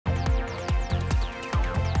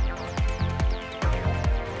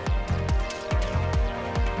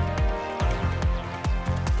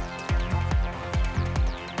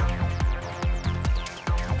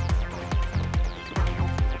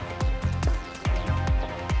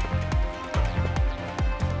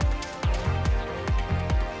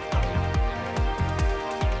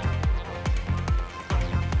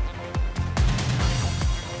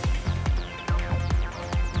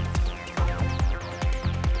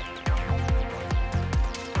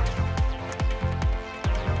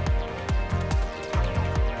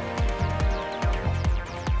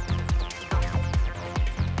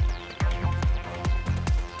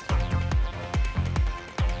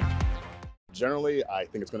generally, I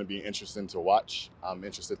think it's going to be interesting to watch. I'm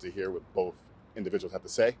interested to hear what both individuals have to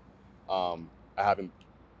say. I haven't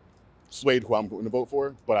swayed who I'm going to vote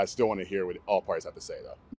for, but I still want to hear what all parties have to say,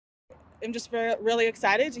 though. I'm just really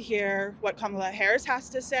excited to hear what Kamala Harris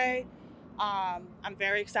has to say. I'm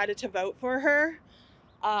very excited to vote for her.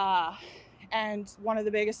 And one of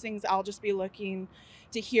the biggest things I'll just be looking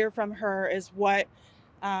to hear from her is what,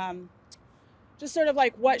 just sort of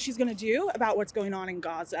like what she's going to do about what's going on in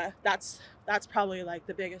Gaza. That's probably like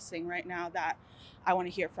the biggest thing right now that I want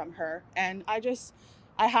to hear from her. And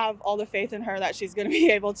I have all the faith in her that she's going to be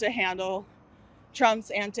able to handle Trump's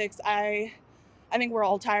antics. I think we're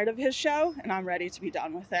all tired of his show, and I'm ready to be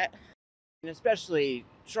done with it. And especially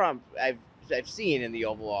Trump, I've seen in the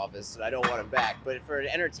Oval Office, and I don't want him back. But for an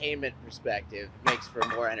entertainment perspective, it makes for a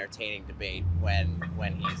more entertaining debate when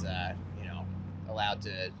he's allowed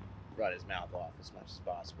to run his mouth off as much as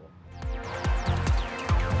possible.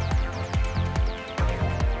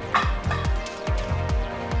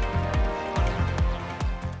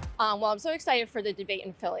 Well, I'm so excited for the debate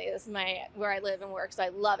in Philly. This is where I live and work, so I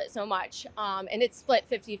love it so much. And it's split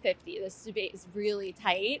 50-50. This debate is really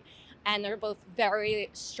tight, and they're both very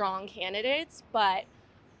strong candidates. But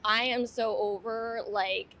I am so over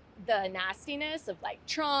the nastiness of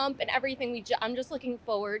Trump and everything. I'm just looking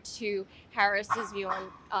forward to Harris's view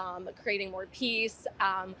on creating more peace.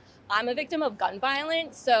 I'm a victim of gun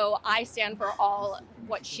violence, so I stand for all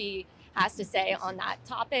what she has to say on that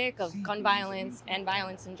topic of gun violence and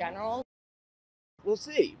violence in general. We'll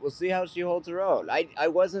see. We'll see how she holds her own. I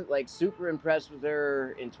wasn't super impressed with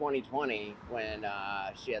her in 2020 when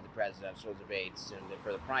she had the presidential debates and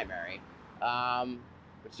for the primary.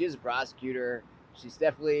 But she is a prosecutor. She's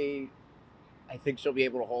definitely, I think she'll be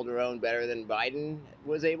able to hold her own better than Biden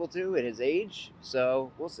was able to at his age.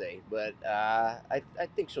 So we'll see. But I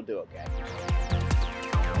think she'll do okay.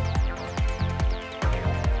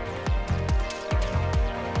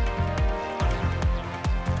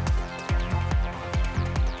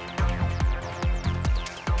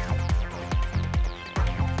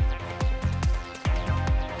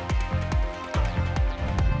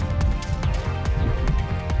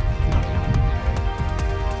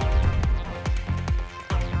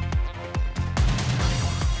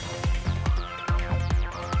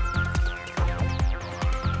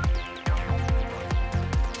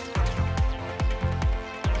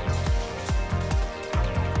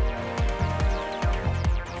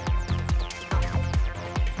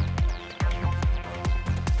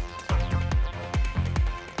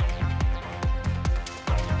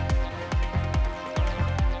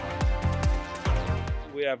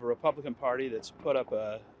 We have a Republican Party that's put up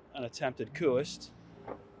an attempted couist.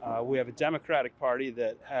 We have a Democratic Party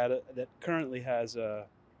that currently has a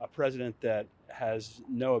president that has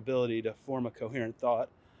no ability to form a coherent thought,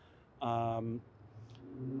 and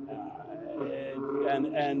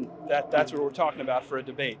that's what we're talking about for a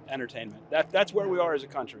debate, entertainment. That's where we are as a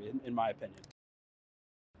country, in my opinion.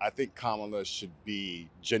 I think Kamala should be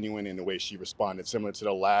genuine in the way she responded, similar to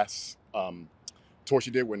the last tour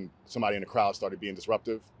she did when somebody in the crowd started being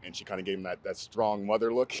disruptive, and she kind of gave him that strong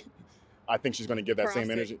mother look. I think she's going to give that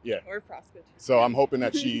same energy. Yeah. Or prostitute. So I'm hoping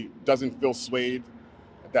that she doesn't feel swayed,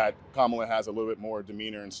 that Kamala has a little bit more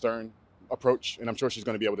demeanor and stern approach, and I'm sure she's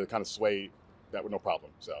going to be able to kind of sway that with no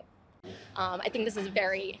problem. So I think this is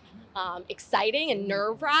very exciting and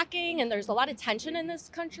nerve-wracking, and there's a lot of tension in this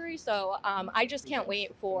country. So I just can't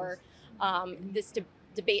wait for this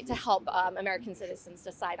debate to help American citizens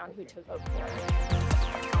decide on who to vote for.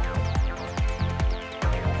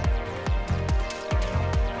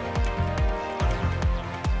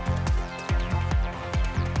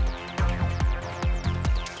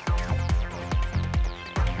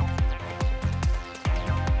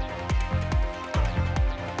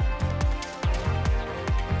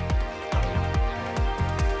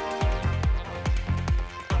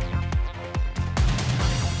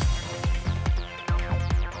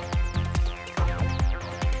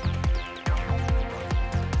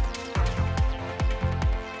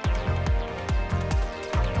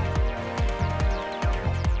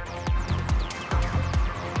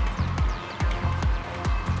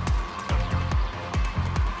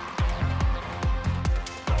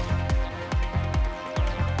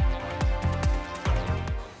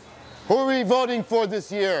 Who are we voting for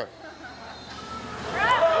this year?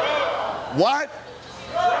 What?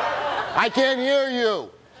 I can't hear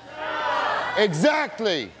you.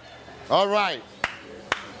 Exactly. All right.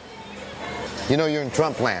 You know, you're in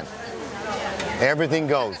Trump land. Everything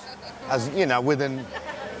goes. As you know, we're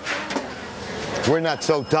not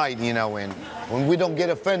so tight, you know, and when we don't get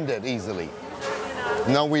offended easily.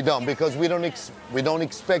 No, we don't, because we don't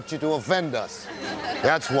expect you to offend us.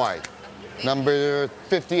 That's why. Number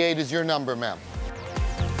 58 is your number, ma'am.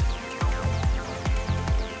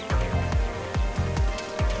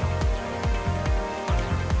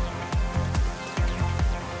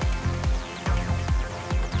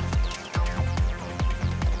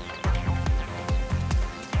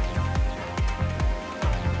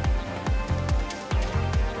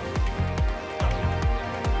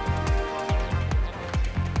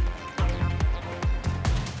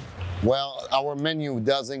 Well, our menu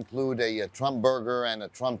does include a Trump burger and a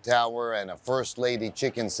Trump tower and a First Lady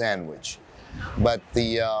chicken sandwich. But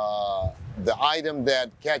the item that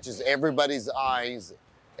catches everybody's eyes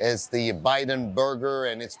is the Biden burger,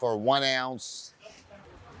 and it's for 1 ounce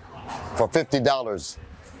for $50,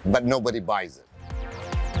 but nobody buys it.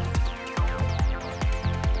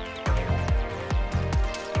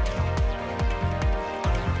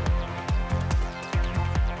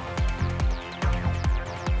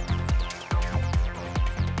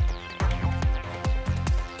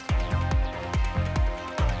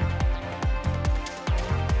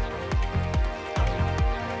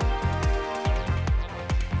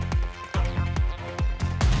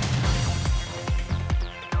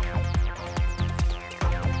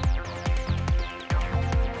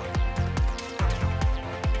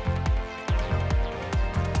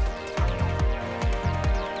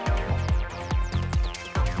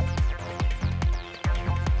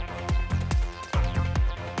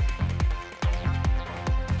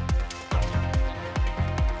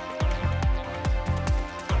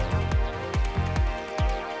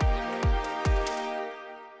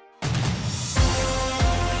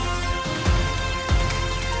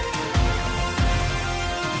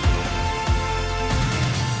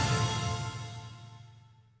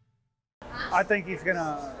 I think he's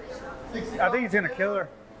gonna kill her.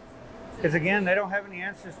 Because again, they don't have any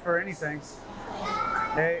answers for anything.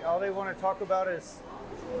 All they want to talk about is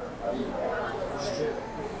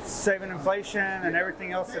saving inflation and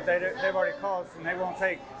everything else that they've already caused, and they won't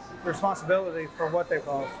take responsibility for what they've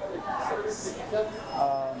caused.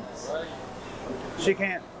 She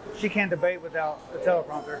can't debate without a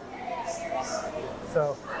teleprompter.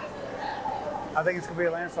 So I think it's gonna be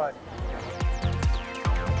a landslide.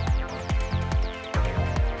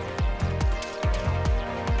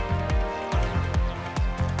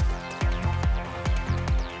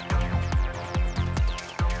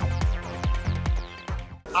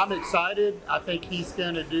 I'm excited. I think he's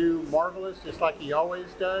going to do marvelous, just like he always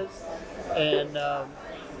does. And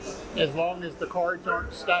as long as the cards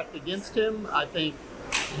aren't stacked against him, I think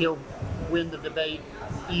he'll win the debate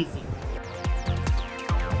easy.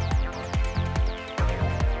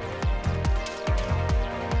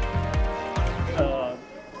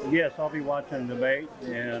 Yes, I'll be watching the debate,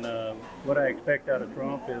 and what I expect out of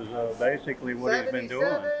Trump is basically what he's been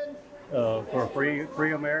doing for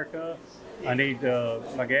free America. I need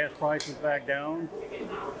my gas prices back down,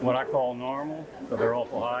 what I call normal, so they're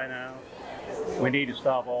awful high now. We need to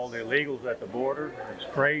stop all the illegals at the border. It's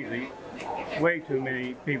crazy. Way too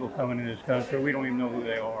many people coming in this country. We don't even know who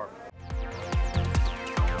they are.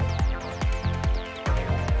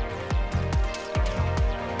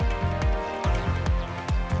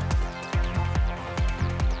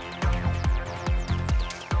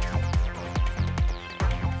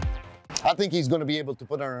 I think he's going to be able to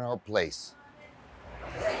put her in her place.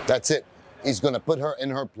 That's it. He's going to put her in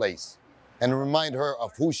her place and remind her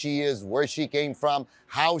of who she is, where she came from,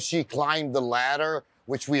 how she climbed the ladder,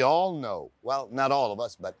 which we all know. Well, not all of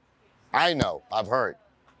us, but I know. I've heard.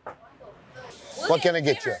 What can I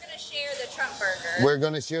get you? We're going to share the Trump burger. We're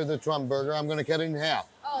going to share the Trump burger. I'm going to cut it in half.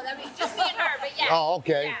 Oh, that'd be just me and her, but yeah. Oh,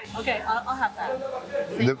 okay. Yeah. Okay, I'll have that.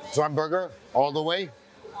 The Trump burger all the way?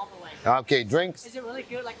 All the way. Okay, drinks? Is it really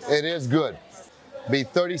good like that? It is good. Be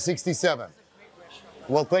 3067.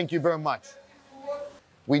 Well, thank you very much.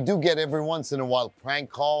 We do get every once in a while prank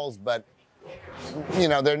calls, but you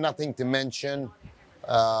know, they're nothing to mention.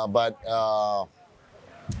 No,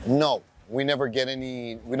 we never get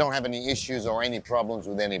any, we don't have any issues or any problems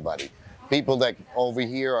with anybody. People that over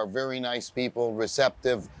here are very nice people,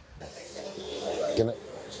 receptive.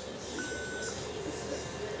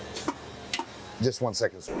 Just 1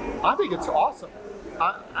 second, sir. I think it's awesome.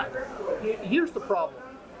 Here's the problem.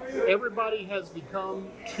 Everybody has become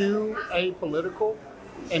too apolitical,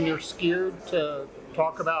 and they're scared to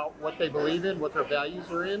talk about what they believe in, what their values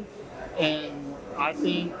are in. And I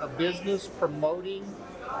think a business promoting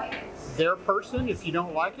their person, if you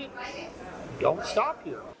don't like it, don't stop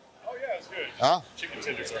here. Oh yeah, it's good. Huh? Chicken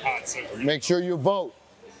tenders are hot, so Make sure you vote.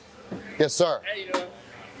 Yes, sir. How you doing?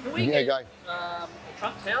 Can we Yeah, get guy. a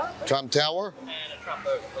Trump Tower. Trump Tower. And a Trump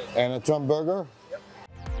burger, please. And a Trump burger. Yep.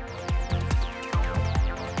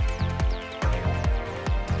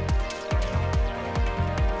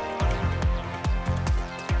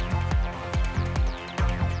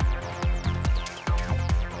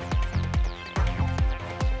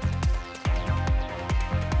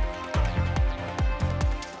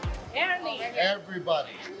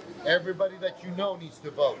 Everybody that you know needs to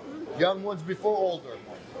vote. Young ones before older.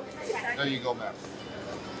 There you go, ma'am.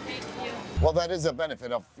 Thank you. Well, that is a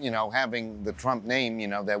benefit of, having the Trump name,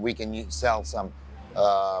 that we can sell some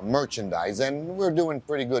merchandise, and we're doing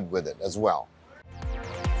pretty good with it as well.